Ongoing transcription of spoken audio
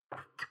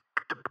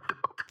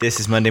This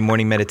is Monday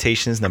Morning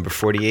Meditations, number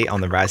 48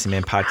 on the Rising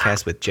Man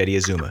podcast with Jetty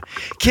Azuma.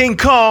 King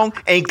Kong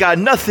ain't got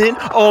nothing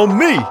on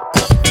me.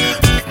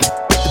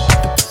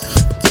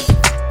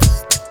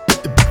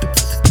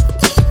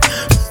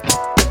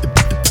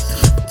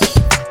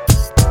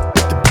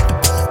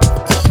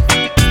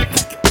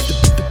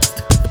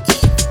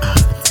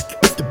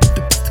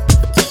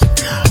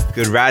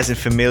 Good rising,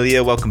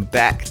 familia. Welcome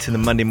back to the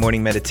Monday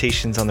Morning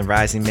Meditations on the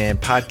Rising Man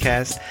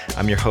podcast.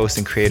 I'm your host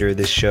and creator of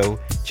this show,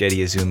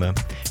 Jetty Azuma,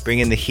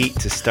 bringing the heat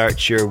to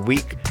start your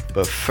week.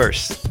 But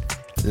first,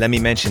 let me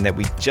mention that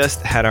we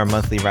just had our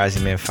monthly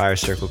Rising Man Fire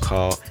Circle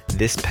call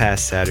this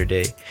past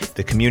Saturday.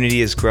 The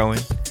community is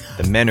growing.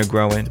 The men are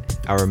growing.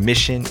 Our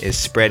mission is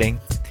spreading.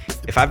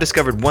 If I've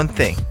discovered one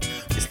thing,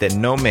 it's that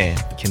no man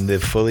can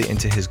live fully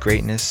into his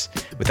greatness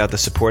without the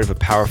support of a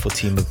powerful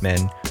team of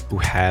men who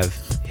have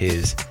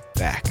his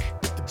back.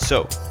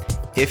 So,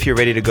 if you're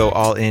ready to go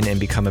all in and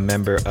become a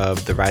member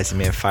of the Rising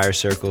Man Fire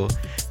Circle,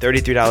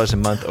 $33 a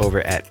month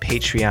over at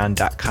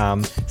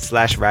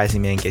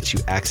patreon.com/risingman gets you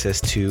access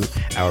to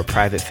our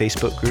private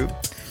Facebook group,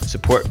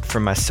 support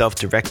from myself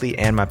directly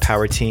and my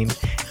power team,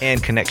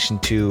 and connection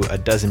to a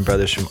dozen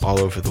brothers from all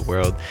over the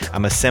world.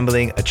 I'm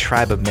assembling a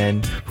tribe of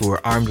men who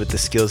are armed with the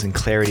skills and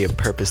clarity of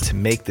purpose to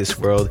make this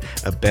world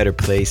a better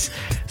place.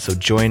 So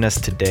join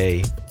us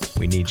today.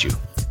 We need you.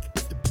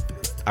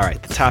 All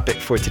right, the topic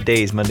for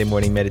today's Monday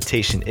morning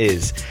meditation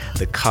is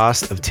the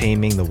cost of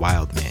taming the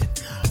wild man.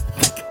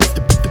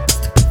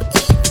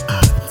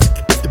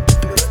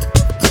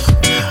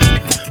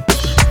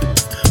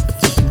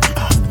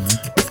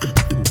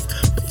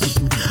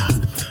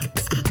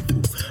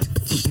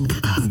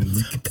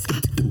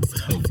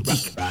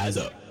 Rise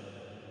up.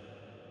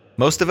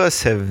 Most of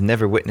us have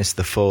never witnessed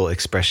the full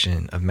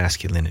expression of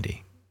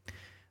masculinity.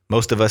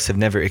 Most of us have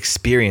never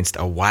experienced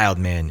a wild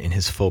man in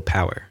his full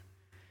power.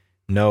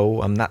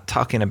 No, I'm not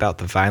talking about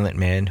the violent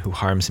man who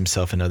harms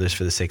himself and others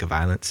for the sake of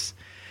violence.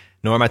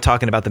 Nor am I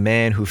talking about the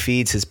man who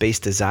feeds his base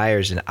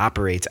desires and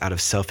operates out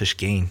of selfish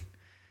gain.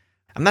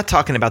 I'm not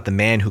talking about the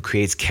man who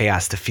creates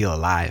chaos to feel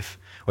alive,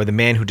 or the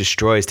man who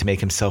destroys to make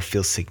himself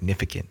feel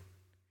significant.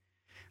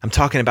 I'm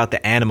talking about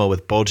the animal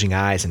with bulging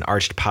eyes and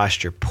arched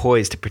posture,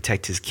 poised to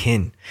protect his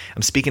kin.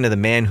 I'm speaking of the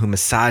man who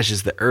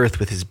massages the earth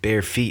with his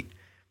bare feet.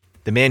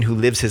 The man who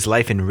lives his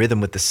life in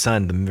rhythm with the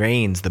sun, the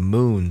rains, the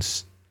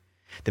moons.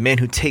 The man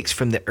who takes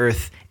from the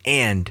earth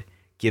and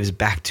gives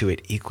back to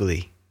it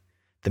equally.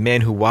 The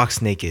man who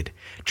walks naked,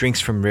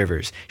 drinks from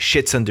rivers,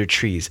 shits under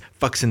trees,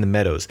 fucks in the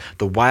meadows.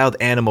 The wild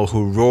animal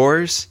who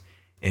roars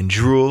and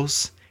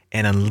drools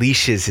and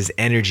unleashes his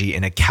energy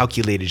in a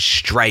calculated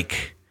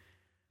strike.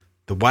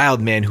 The wild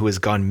man who has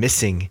gone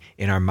missing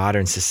in our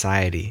modern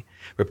society,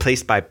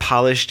 replaced by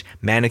polished,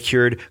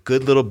 manicured,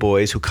 good little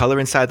boys who color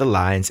inside the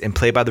lines and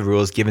play by the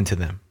rules given to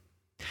them.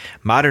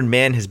 Modern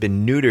man has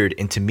been neutered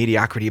into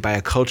mediocrity by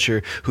a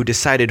culture who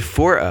decided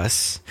for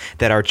us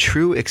that our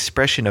true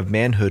expression of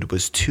manhood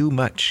was too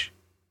much.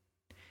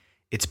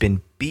 It's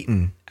been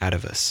beaten out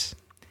of us,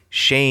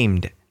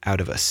 shamed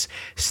out of us,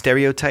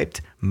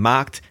 stereotyped,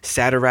 mocked,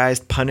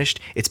 satirized,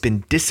 punished. It's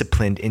been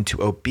disciplined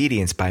into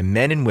obedience by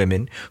men and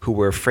women who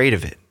were afraid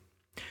of it,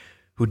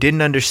 who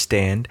didn't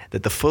understand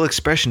that the full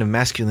expression of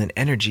masculine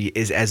energy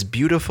is as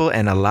beautiful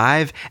and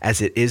alive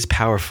as it is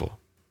powerful.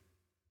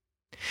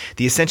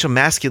 The essential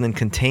masculine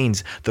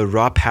contains the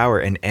raw power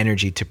and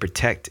energy to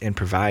protect and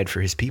provide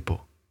for his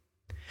people.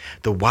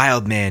 The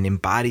wild man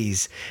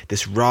embodies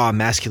this raw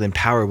masculine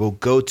power, will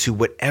go to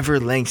whatever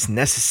lengths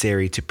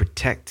necessary to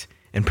protect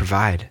and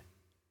provide.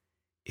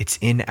 It's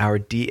in our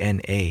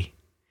DNA.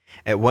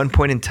 At one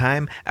point in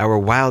time, our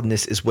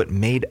wildness is what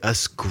made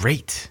us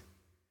great.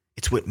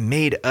 It's what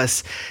made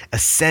us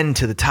ascend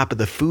to the top of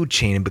the food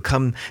chain and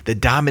become the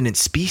dominant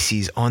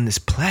species on this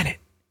planet.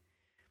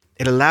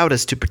 It allowed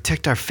us to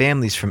protect our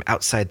families from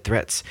outside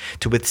threats,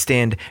 to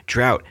withstand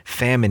drought,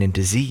 famine, and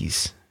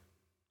disease.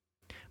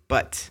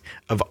 But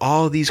of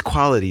all these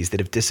qualities that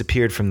have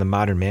disappeared from the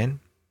modern man,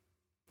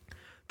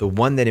 the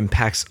one that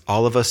impacts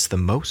all of us the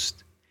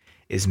most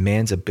is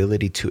man's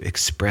ability to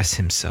express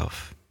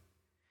himself.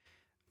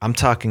 I'm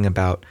talking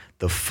about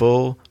the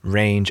full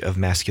range of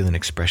masculine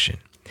expression,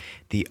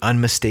 the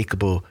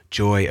unmistakable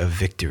joy of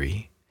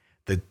victory,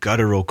 the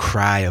guttural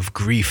cry of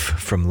grief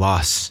from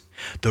loss,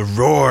 the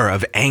roar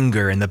of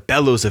anger and the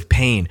bellows of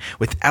pain.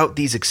 Without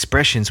these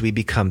expressions, we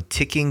become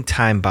ticking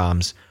time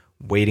bombs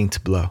waiting to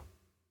blow.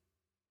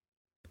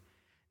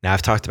 Now,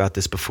 I've talked about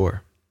this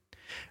before.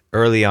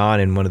 Early on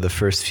in one of the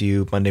first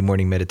few Monday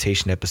morning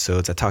meditation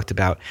episodes, I talked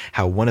about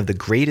how one of the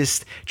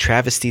greatest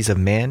travesties of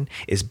man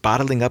is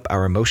bottling up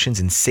our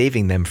emotions and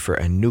saving them for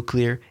a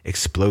nuclear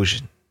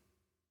explosion.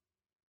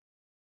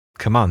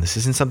 Come on, this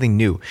isn't something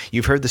new.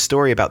 You've heard the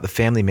story about the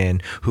family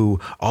man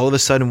who all of a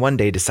sudden one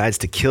day decides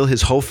to kill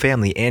his whole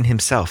family and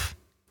himself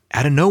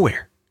out of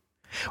nowhere.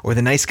 Or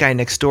the nice guy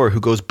next door who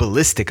goes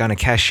ballistic on a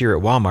cashier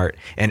at Walmart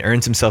and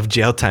earns himself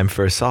jail time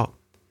for assault.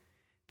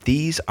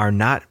 These are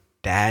not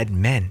bad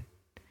men.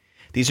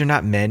 These are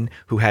not men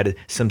who had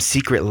some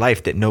secret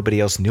life that nobody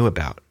else knew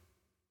about.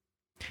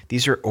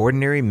 These are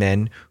ordinary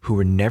men who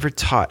were never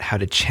taught how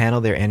to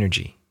channel their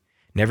energy,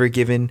 never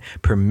given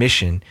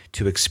permission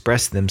to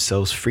express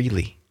themselves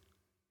freely.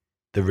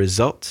 The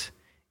result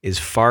is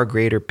far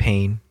greater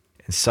pain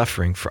and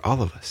suffering for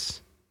all of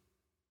us.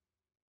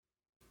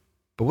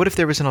 But what if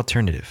there was an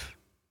alternative?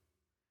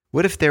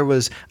 What if there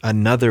was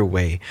another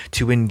way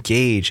to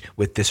engage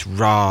with this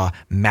raw,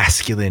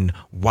 masculine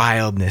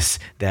wildness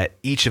that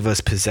each of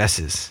us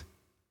possesses?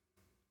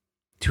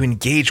 To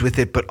engage with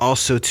it, but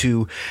also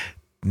to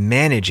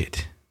manage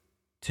it,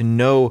 to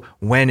know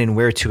when and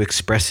where to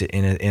express it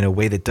in a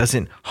way that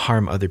doesn't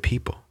harm other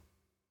people.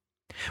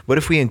 What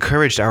if we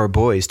encouraged our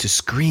boys to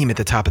scream at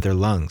the top of their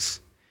lungs,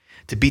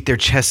 to beat their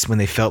chests when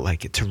they felt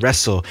like it, to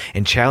wrestle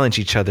and challenge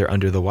each other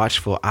under the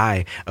watchful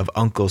eye of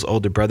uncles,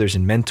 older brothers,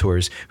 and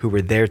mentors who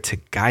were there to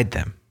guide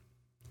them?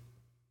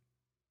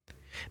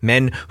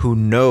 Men who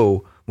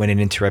know when an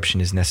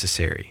interruption is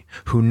necessary,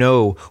 who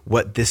know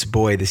what this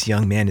boy, this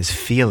young man is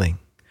feeling,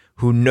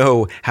 who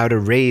know how to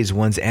raise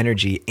one's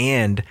energy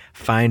and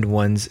find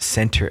one's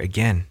center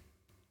again.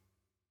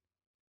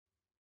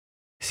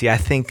 See, I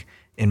think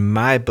in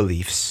my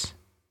beliefs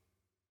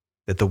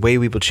that the way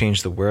we will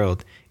change the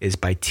world is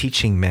by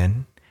teaching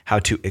men how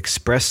to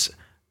express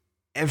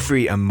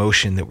every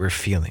emotion that we're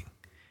feeling,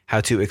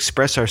 how to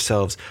express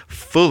ourselves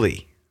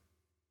fully,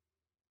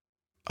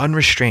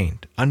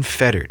 unrestrained,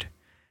 unfettered,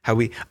 how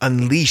we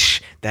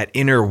unleash that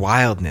inner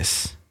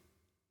wildness,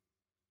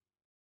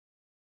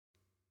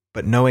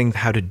 but knowing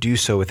how to do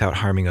so without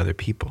harming other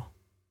people,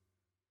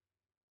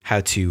 how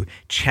to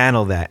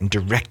channel that and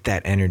direct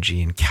that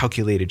energy in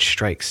calculated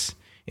strikes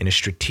in a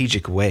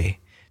strategic way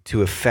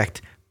to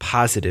affect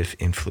positive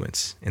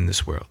influence in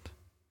this world,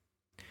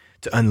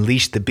 to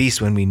unleash the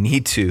beast when we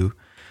need to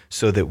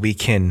so that we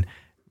can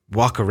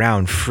walk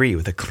around free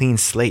with a clean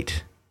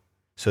slate,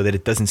 so that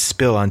it doesn't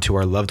spill onto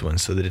our loved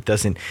ones, so that it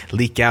doesn't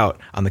leak out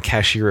on the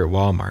cashier at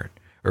Walmart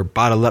or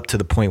bottle up to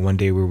the point one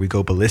day where we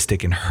go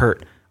ballistic and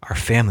hurt our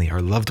family,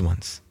 our loved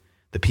ones,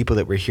 the people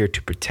that we're here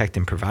to protect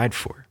and provide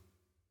for.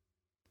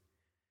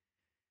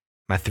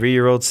 My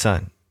 3-year-old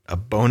son, a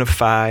bona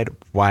fide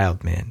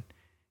wild man,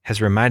 has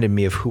reminded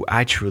me of who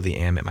I truly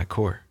am at my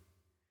core.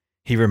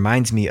 He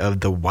reminds me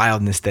of the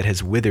wildness that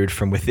has withered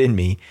from within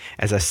me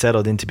as I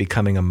settled into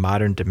becoming a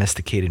modern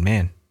domesticated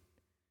man.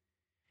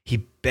 He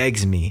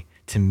begs me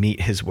to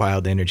meet his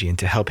wild energy and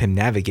to help him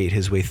navigate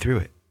his way through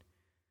it.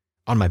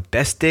 On my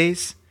best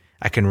days,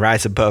 I can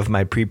rise above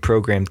my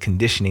pre-programmed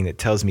conditioning that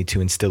tells me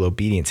to instill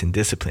obedience and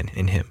discipline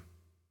in him.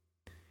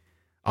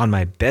 On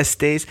my best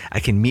days,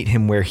 I can meet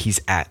him where he's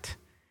at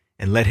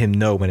and let him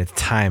know when it's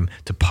time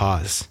to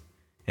pause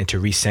and to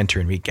recenter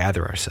and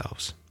regather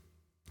ourselves.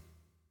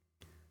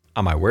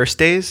 On my worst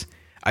days,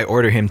 I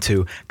order him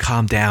to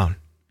calm down,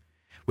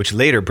 which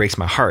later breaks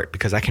my heart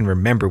because I can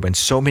remember when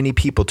so many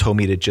people told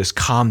me to just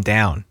calm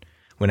down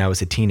when I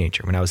was a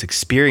teenager, when I was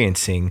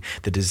experiencing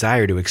the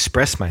desire to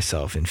express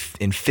myself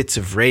in fits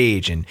of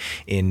rage and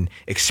in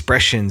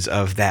expressions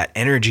of that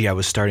energy I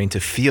was starting to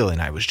feel,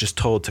 and I was just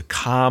told to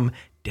calm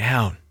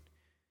down.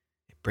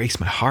 It breaks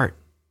my heart.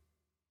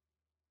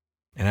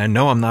 And I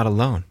know I'm not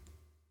alone.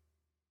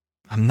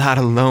 I'm not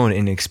alone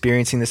in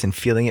experiencing this and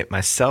feeling it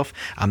myself.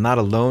 I'm not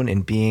alone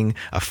in being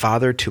a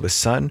father to a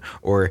son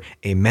or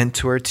a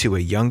mentor to a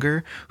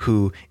younger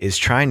who is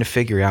trying to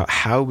figure out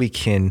how we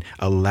can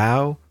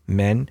allow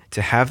men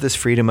to have this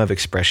freedom of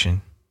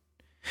expression,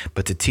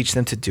 but to teach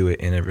them to do it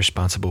in a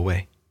responsible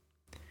way.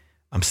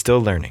 I'm still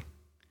learning.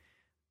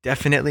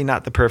 Definitely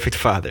not the perfect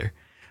father,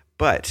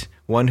 but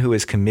one who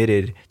is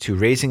committed to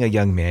raising a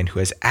young man who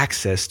has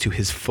access to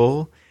his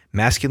full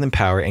masculine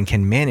power and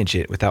can manage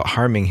it without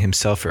harming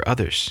himself or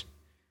others.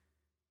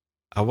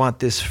 I want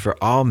this for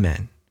all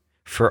men,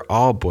 for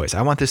all boys.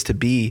 I want this to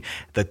be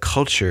the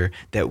culture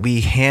that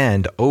we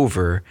hand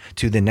over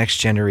to the next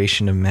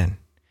generation of men.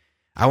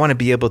 I want to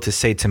be able to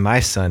say to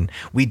my son,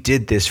 we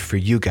did this for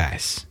you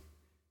guys.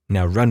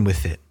 Now run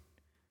with it.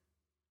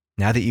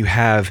 Now that you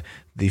have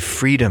the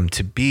freedom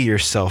to be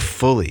yourself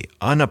fully,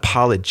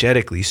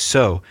 unapologetically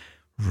so,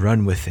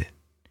 run with it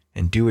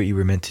and do what you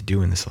were meant to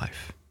do in this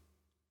life.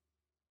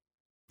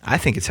 I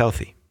think it's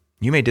healthy.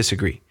 You may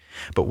disagree,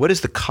 but what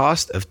is the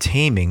cost of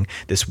taming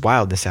this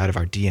wildness out of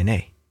our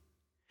DNA?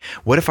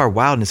 What if our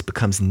wildness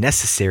becomes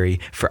necessary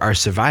for our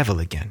survival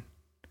again?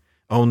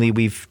 Only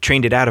we've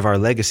trained it out of our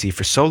legacy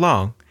for so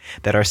long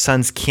that our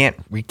sons can't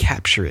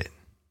recapture it.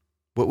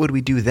 What would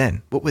we do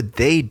then? What would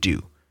they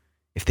do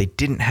if they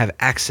didn't have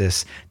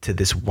access to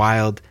this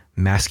wild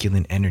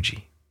masculine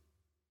energy?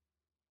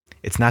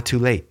 It's not too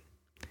late.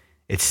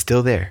 It's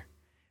still there,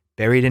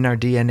 buried in our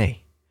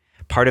DNA,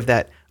 part of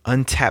that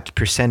untapped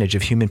percentage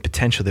of human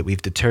potential that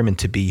we've determined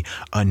to be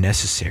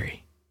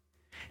unnecessary.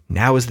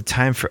 Now is the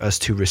time for us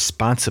to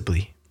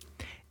responsibly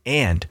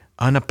and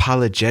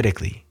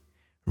unapologetically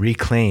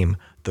reclaim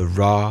the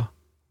raw,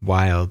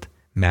 wild,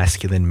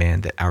 masculine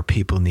man that our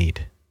people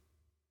need.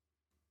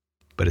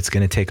 But it's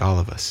going to take all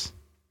of us.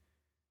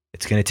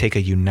 It's going to take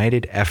a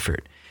united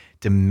effort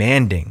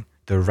demanding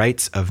the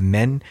rights of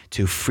men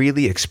to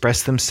freely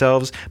express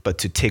themselves, but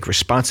to take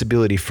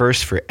responsibility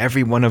first for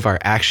every one of our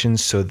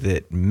actions so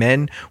that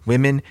men,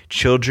 women,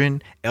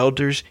 children,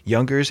 elders,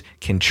 youngers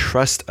can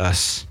trust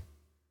us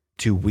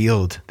to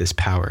wield this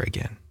power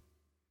again.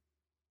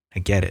 I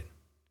get it.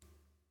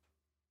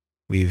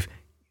 We've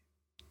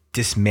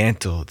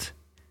dismantled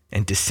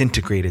and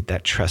disintegrated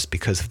that trust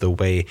because of the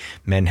way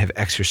men have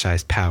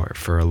exercised power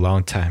for a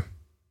long time.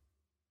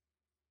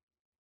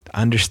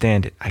 I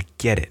understand it. I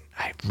get it.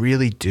 I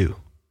really do.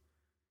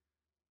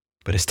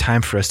 But it's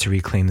time for us to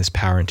reclaim this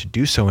power and to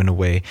do so in a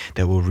way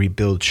that will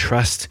rebuild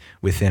trust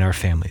within our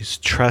families,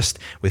 trust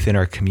within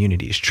our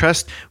communities,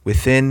 trust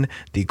within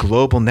the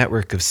global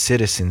network of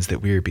citizens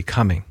that we are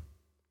becoming.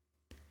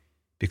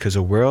 Because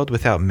a world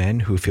without men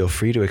who feel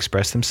free to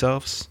express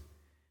themselves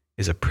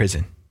is a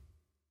prison.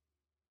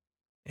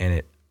 And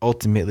it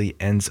ultimately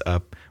ends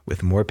up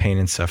with more pain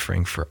and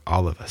suffering for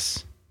all of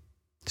us.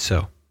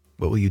 So,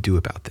 what will you do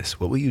about this?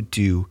 What will you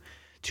do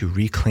to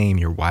reclaim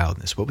your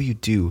wildness? What will you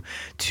do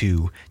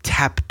to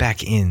tap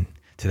back in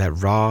to that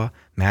raw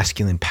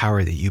masculine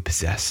power that you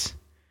possess?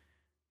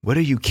 What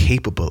are you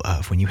capable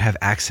of when you have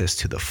access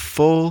to the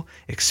full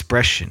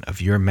expression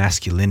of your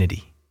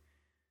masculinity?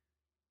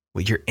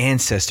 What your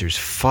ancestors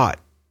fought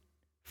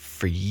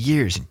for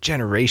years and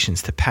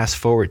generations to pass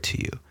forward to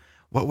you.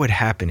 What would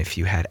happen if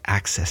you had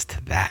access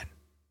to that?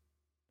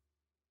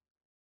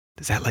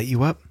 Does that light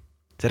you up?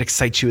 Does that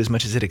excite you as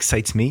much as it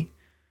excites me?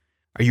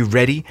 Are you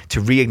ready to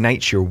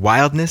reignite your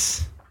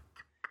wildness?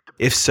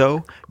 If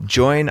so,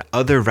 join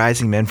other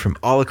rising men from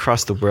all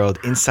across the world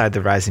inside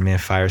the Rising Man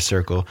Fire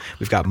Circle.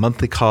 We've got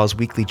monthly calls,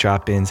 weekly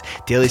drop-ins,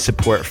 daily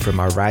support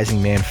from our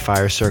Rising Man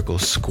Fire Circle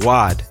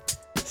squad.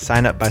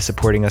 Sign up by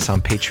supporting us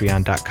on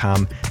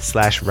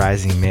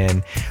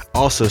patreon.com/risingman.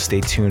 Also stay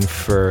tuned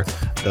for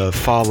the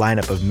fall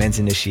lineup of men's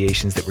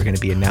initiations that we're going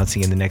to be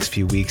announcing in the next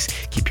few weeks.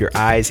 Keep your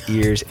eyes,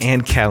 ears,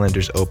 and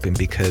calendars open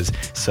because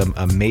some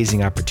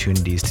amazing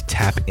opportunities to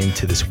tap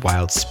into this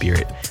wild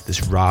spirit,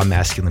 this raw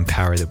masculine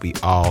power that we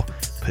all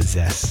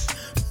possess.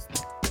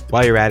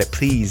 While you're at it,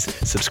 please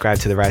subscribe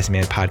to the Rising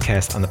Man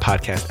podcast on the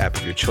podcast app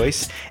of your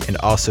choice, and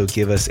also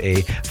give us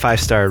a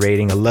 5-star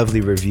rating, a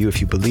lovely review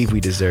if you believe we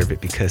deserve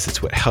it, because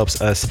it's what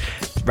helps us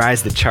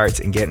rise the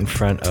charts and get in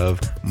front of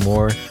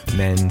more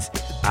men's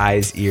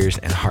eyes, ears,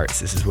 and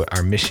hearts. This is what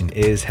our mission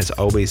is, has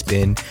always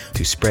been,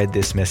 to spread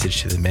this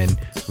message to the men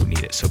who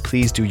need it. So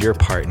please do your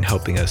part in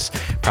helping us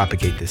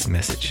propagate this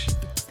message.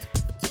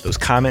 Those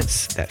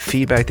comments, that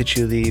feedback that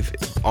you leave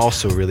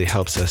also really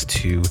helps us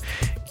to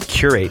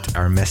curate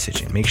our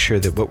message and make sure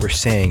that what we're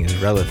saying is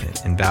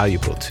relevant and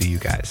valuable to you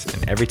guys.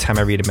 And every time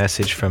I read a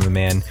message from a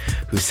man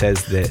who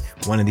says that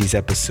one of these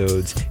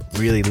episodes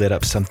really lit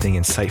up something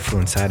insightful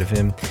inside of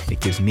him, it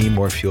gives me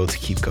more fuel to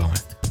keep going.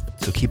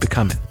 So keep it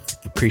coming.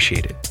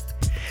 Appreciate it.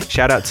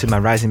 Shout out to my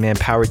Rising Man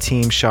Power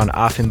team, Sean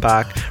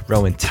Offenbach,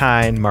 Rowan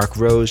Tyne, Mark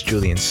Rose,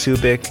 Julian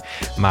Subic,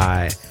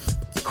 my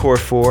Core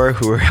 4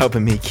 who are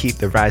helping me keep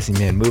the Rising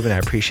Man moving. I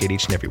appreciate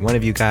each and every one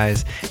of you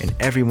guys and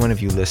every one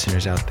of you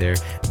listeners out there.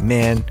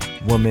 Man,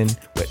 woman,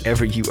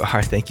 whatever you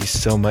are, thank you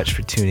so much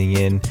for tuning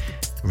in.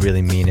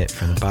 Really mean it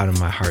from the bottom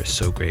of my heart.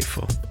 So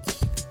grateful.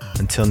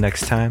 Until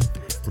next time,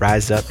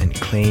 rise up and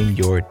claim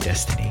your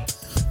destiny.